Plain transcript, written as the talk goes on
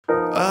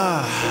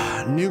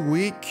New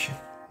week,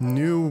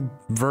 new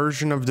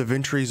version of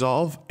DaVinci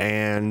Resolve,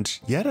 and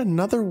yet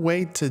another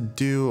way to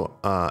do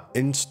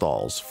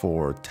installs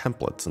for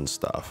templates and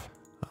stuff.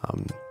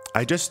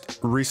 I just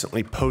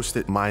recently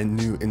posted my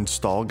new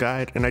install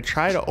guide, and I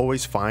try to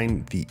always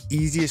find the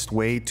easiest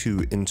way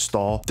to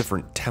install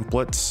different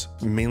templates,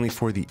 mainly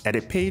for the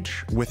edit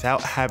page,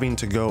 without having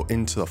to go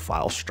into the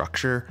file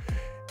structure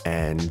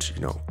and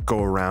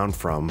go around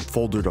from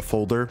folder to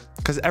folder,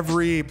 because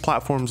every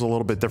platform's a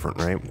little bit different,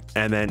 right?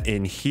 And then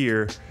in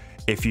here,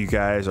 if you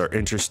guys are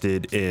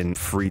interested in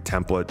free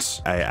templates,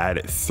 I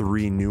added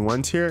 3 new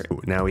ones here.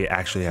 Now we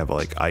actually have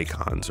like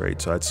icons, right?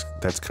 So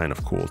that's kind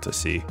of cool to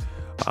see.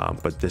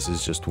 But this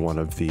is just one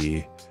of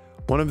the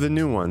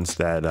new ones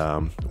that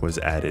was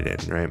added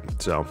in,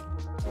 right?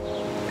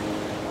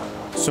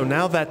 So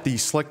now that the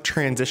Slick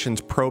Transitions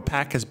Pro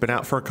Pack has been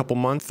out for a couple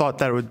months, thought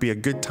that it would be a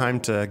good time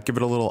to give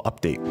it a little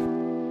update.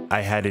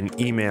 I had an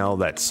email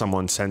that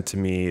someone sent to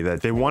me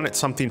that they wanted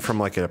something from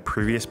like a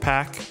previous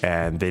pack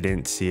and they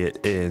didn't see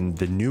it in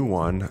the new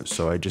one.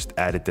 So I just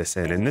added this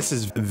in, and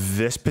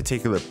this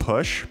particular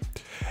push,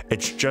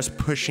 it's just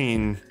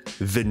pushing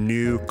the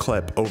new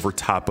clip over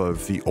top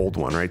of the old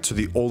one, right? So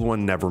the old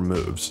one never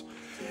moves.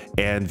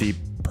 And the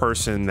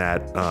person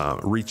that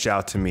reached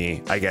out to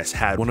me, I guess,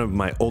 had one of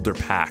my older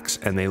packs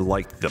and they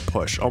liked the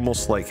push,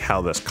 almost like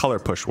how this color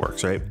push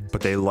works, right?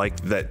 But they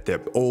liked that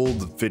the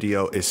old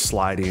video is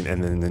sliding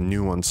and then the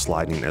new one's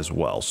sliding as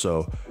well.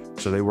 So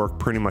they work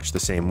pretty much the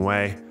same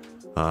way.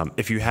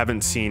 If you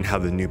haven't seen how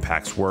the new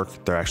packs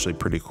work, they're actually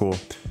pretty cool.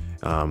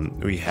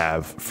 We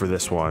have, for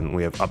this one,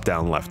 we have up,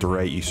 down, left,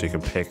 right, so you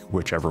can pick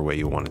whichever way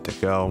you want it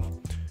to go.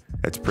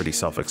 It's pretty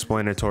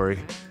self-explanatory.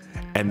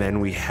 And then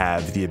we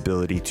have the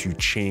ability to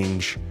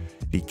change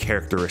the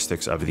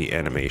characteristics of the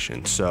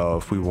animation. So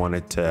if we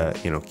wanted to,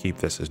 keep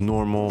this as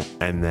normal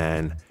and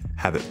then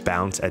have it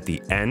bounce at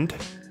the end,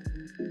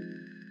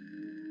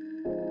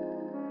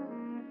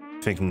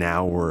 I think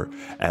now we're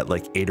at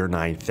like 8,000 or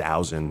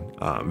 9,000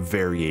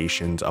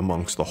 variations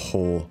amongst the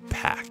whole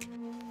pack.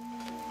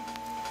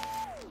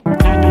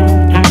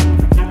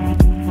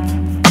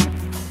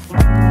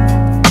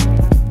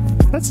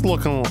 That's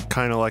looking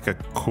kind of like a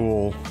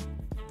cool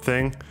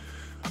thing.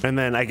 And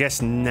then I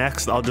guess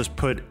next I'll just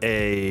put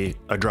a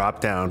drop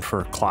down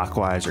for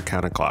clockwise or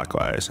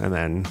counterclockwise. And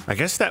then I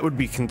guess that would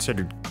be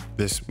considered,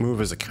 this move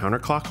as a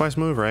counterclockwise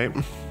move, right?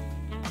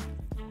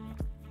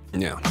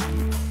 Yeah.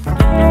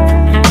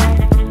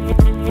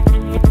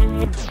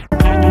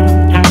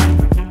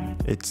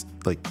 It's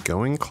like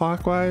going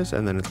clockwise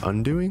and then it's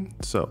undoing.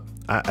 So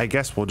I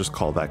guess we'll just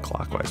call that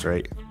clockwise,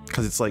 right?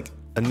 Because it's like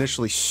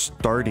initially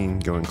starting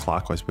going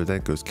clockwise, but then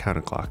it goes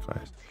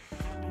counterclockwise.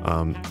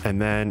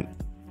 And then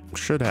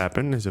should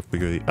happen is if we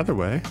go the other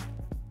way,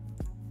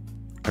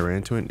 I ran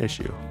into an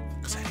issue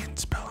because I didn't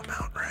spell them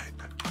out right.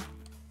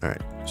 All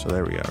right, so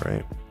there we go,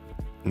 right?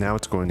 Now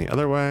it's going the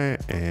other way,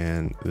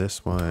 and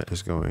this one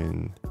is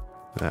going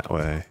that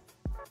way,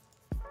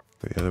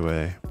 the other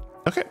way.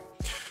 Okay,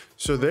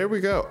 so there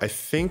we go. I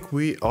think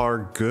we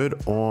are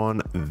good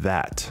on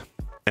that.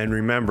 And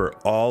remember,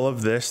 all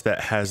of this that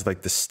has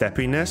like the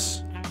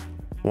steppiness,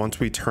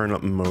 once we turn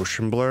up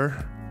motion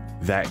blur,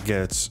 that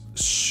gets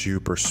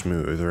super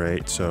smooth,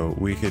 right? So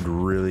we could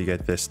really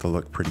get this to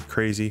look pretty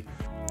crazy.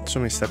 So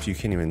many steps you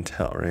can't even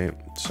tell, right?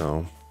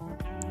 So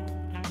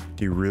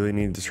do you really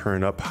need to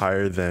turn it up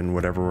higher than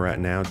whatever we're at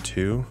now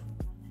too?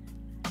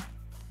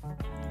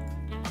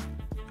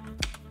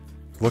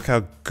 Look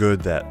how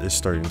good that is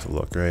starting to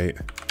look, right?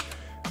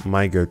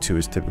 My go-to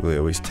is typically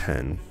always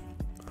 10.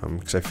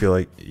 Because I feel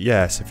like,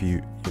 yes, if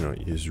you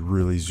just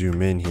really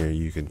zoom in here,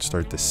 you can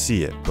start to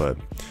see it, but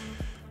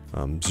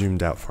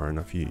zoomed out far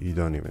enough, you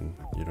don't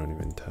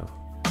even tell.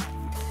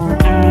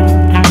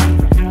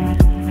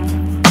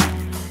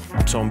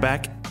 So I'm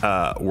back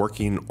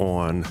working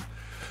on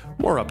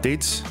more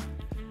updates.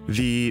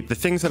 The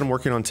things that I'm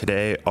working on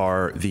today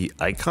are the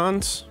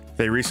icons.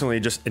 They recently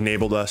just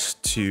enabled us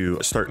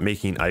to start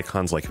making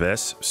icons like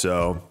this.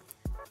 So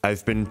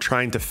I've been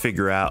trying to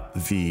figure out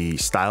the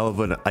style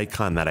of an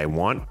icon that I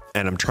want,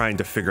 and I'm trying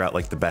to figure out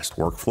like the best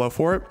workflow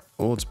for it.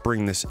 Well, let's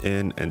bring this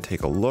in and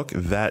take a look.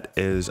 That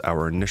is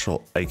our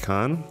initial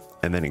icon,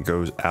 and then it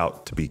goes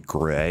out to be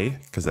gray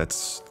because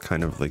that's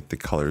kind of like the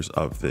colors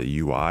of the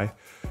UI.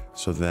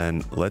 So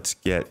then let's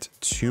get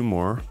 2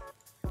 more.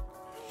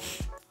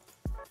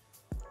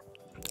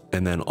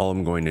 And then all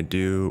I'm going to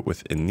do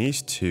within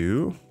these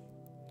 2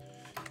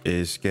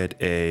 is get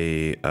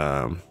a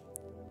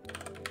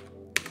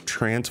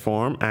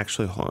transform.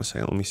 Actually, hold on a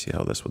second. Let me see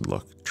how this would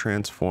look.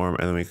 Transform,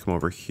 and then we come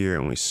over here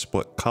and we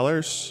split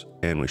colors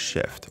and we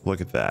shift.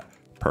 Look at that.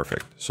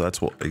 Perfect. So that's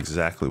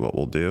exactly what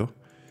we'll do.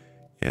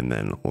 And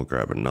then we'll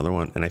grab another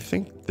one. And I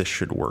think this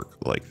should work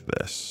like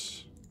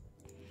this.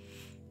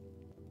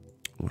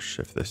 We'll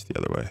shift this the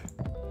other way.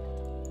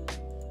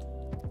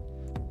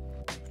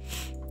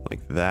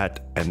 Like that.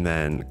 And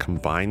then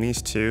combine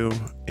these 2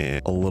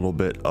 and a little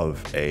bit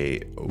of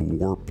a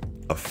warp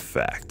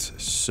effect.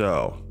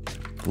 So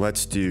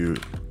let's do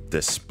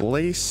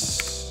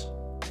displace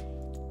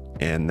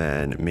and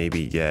then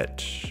maybe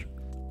get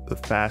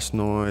the fast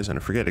noise, and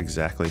I forget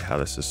exactly how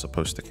this is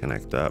supposed to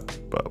connect up,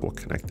 but we'll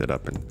connect it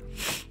up. And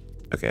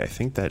okay, I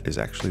think that is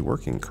actually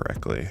working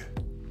correctly.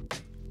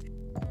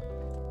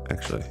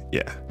 Actually,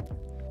 yeah.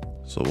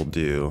 So we'll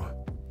do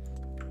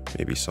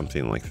maybe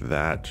something like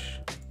that,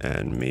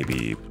 and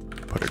maybe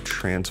put a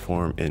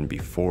transform in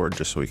before,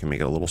 just so we can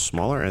make it a little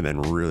smaller, and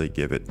then really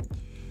give it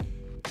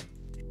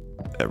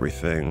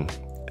everything.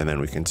 And then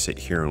we can sit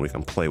here and we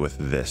can play with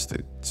this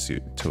to see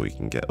till we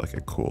can get like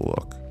a cool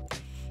look.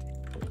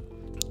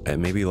 And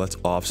maybe let's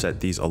offset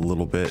these a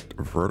little bit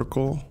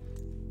vertical.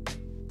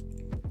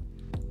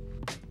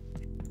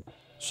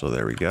 So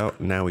there we go.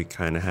 Now we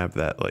kind of have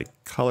that like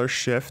color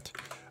shift.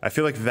 I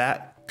feel like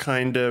that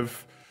kind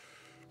of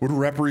would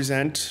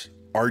represent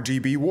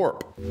RGB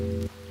warp.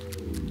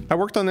 I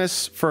worked on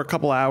this for a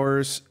couple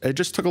hours. It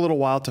just took a little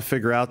while to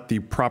figure out the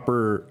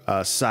proper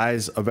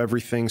size of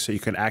everything so you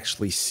could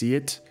actually see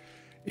it.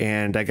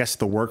 And I guess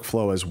the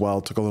workflow as well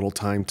took a little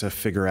time to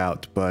figure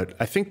out, but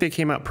I think they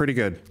came out pretty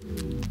good.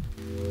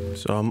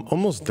 So I'm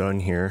almost done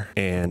here,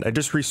 and I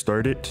just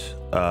restarted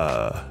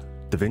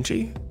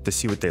DaVinci to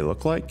see what they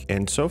look like.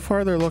 And so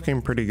far they're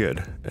looking pretty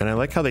good. And I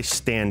like how they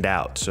stand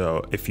out.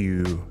 So if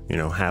you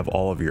have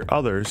all of your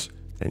others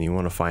and you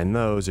want to find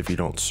those, if you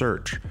don't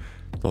search,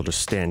 they'll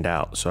just stand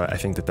out. So I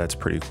think that that's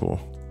pretty cool.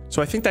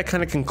 So I think that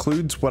kind of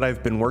concludes what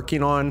I've been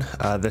working on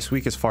this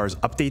week as far as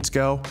updates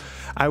go.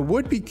 I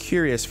would be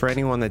curious for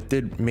anyone that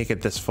did make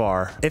it this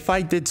far, if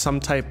I did some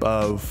type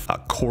of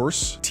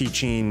course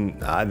teaching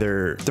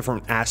either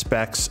different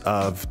aspects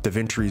of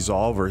DaVinci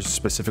Resolve or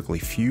specifically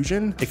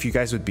Fusion, if you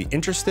guys would be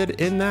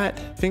interested in that.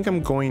 I think I'm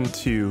going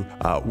to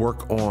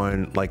work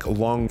on like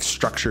long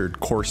structured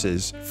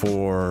courses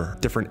for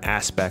different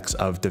aspects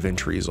of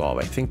DaVinci Resolve.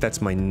 I think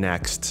that's my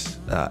next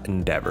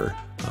endeavor.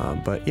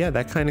 But yeah,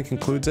 that kind of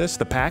concludes this.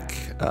 The pack,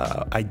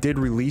 I did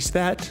release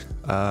that,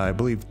 I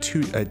believe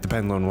it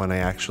depends on when I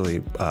actually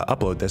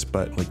upload this,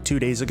 but like 2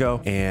 days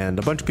ago, and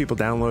a bunch of people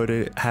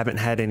downloaded it, haven't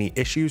had any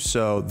issues.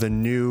 So the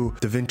new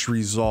DaVinci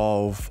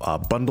Resolve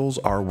bundles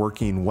are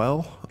working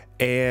well.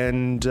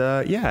 And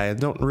yeah, I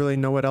don't really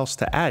know what else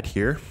to add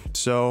here.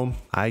 So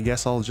I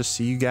guess I'll just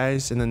see you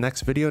guys in the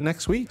next video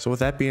next week. So with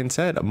that being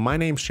said, my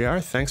name's JR.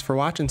 Thanks for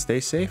watching. Stay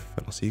safe,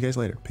 and I'll see you guys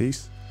later.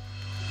 Peace.